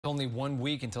Only 1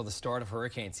 week until the start of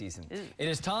hurricane season. Ooh. It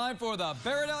is time for the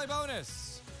Berardelli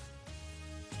Bonus.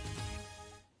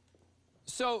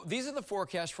 So these are the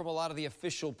forecasts from a lot of the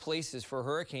official places for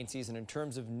hurricane season in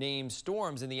terms of named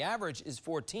storms, and the average is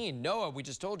 14. NOAA, we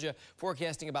just told you,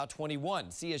 forecasting about 21.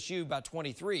 CSU, about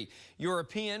 23.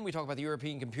 European, we talk about the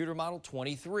European computer model,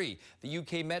 23. The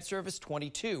UK Met Service,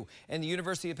 22. And the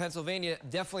University of Pennsylvania,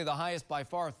 definitely the highest by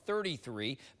far,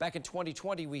 33. Back in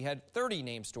 2020, we had 30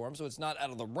 named storms, so it's not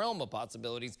out of the realm of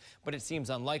possibilities, but it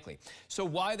seems unlikely. So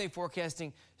why are they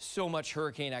forecasting so much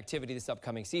hurricane activity this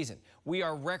upcoming season? We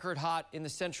are record hot in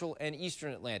the central and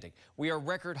eastern Atlantic. We are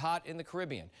record hot in the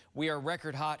Caribbean. We are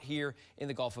record hot here in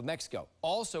the Gulf of Mexico.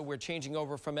 Also, we're changing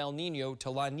over from El Nino to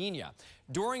La Nina.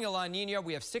 During a La Nina,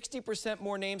 we have 60%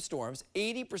 more named storms,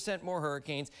 80% more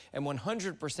hurricanes, and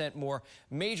 100% more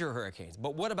major hurricanes.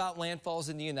 But what about landfalls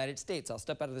in the United States? I'll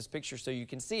step out of this picture so you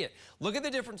can see it. Look at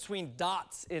the difference between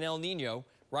dots in El Nino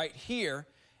right here,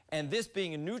 and this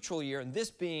being a neutral year and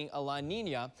this being a La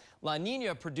Nina. La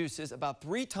Nina produces about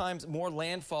 3 times more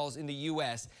landfalls in the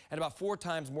U.S. and about 4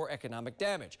 times more economic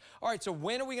damage. All right, so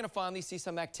when are we going to finally see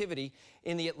some activity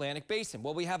in the Atlantic Basin?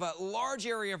 Well, we have a large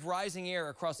area of rising air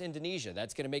across Indonesia.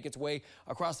 That's going to make its way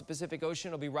across the Pacific Ocean.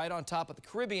 It'll be right on top of the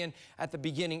Caribbean at the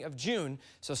beginning of June.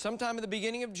 So sometime at the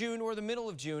beginning of June or the middle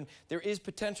of June, there is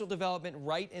potential development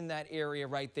right in that area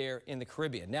right there in the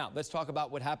Caribbean. Now, let's talk about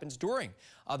what happens during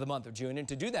the month of June. And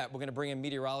to do that, we're going to bring in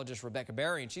meteorologist Rebecca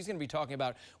Barry, and she's going to be talking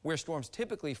about where storms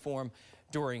typically form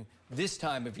during this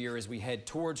time of year as we head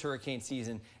towards hurricane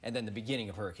season and then the beginning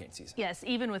of hurricane season. Yes,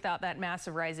 even without that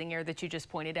massive rising air that you just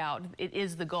pointed out, it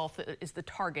is the Gulf that is the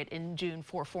target in June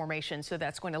for formation, so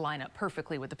that's going to line up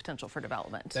perfectly with the potential for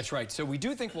development. That's right. So we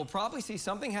do think we'll probably see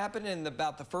something happen in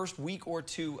about the first week or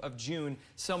two of June,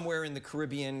 somewhere in the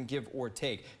Caribbean, give or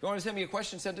take. If you want to send me a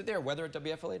question, send it there,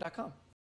 weather@WFLA.com.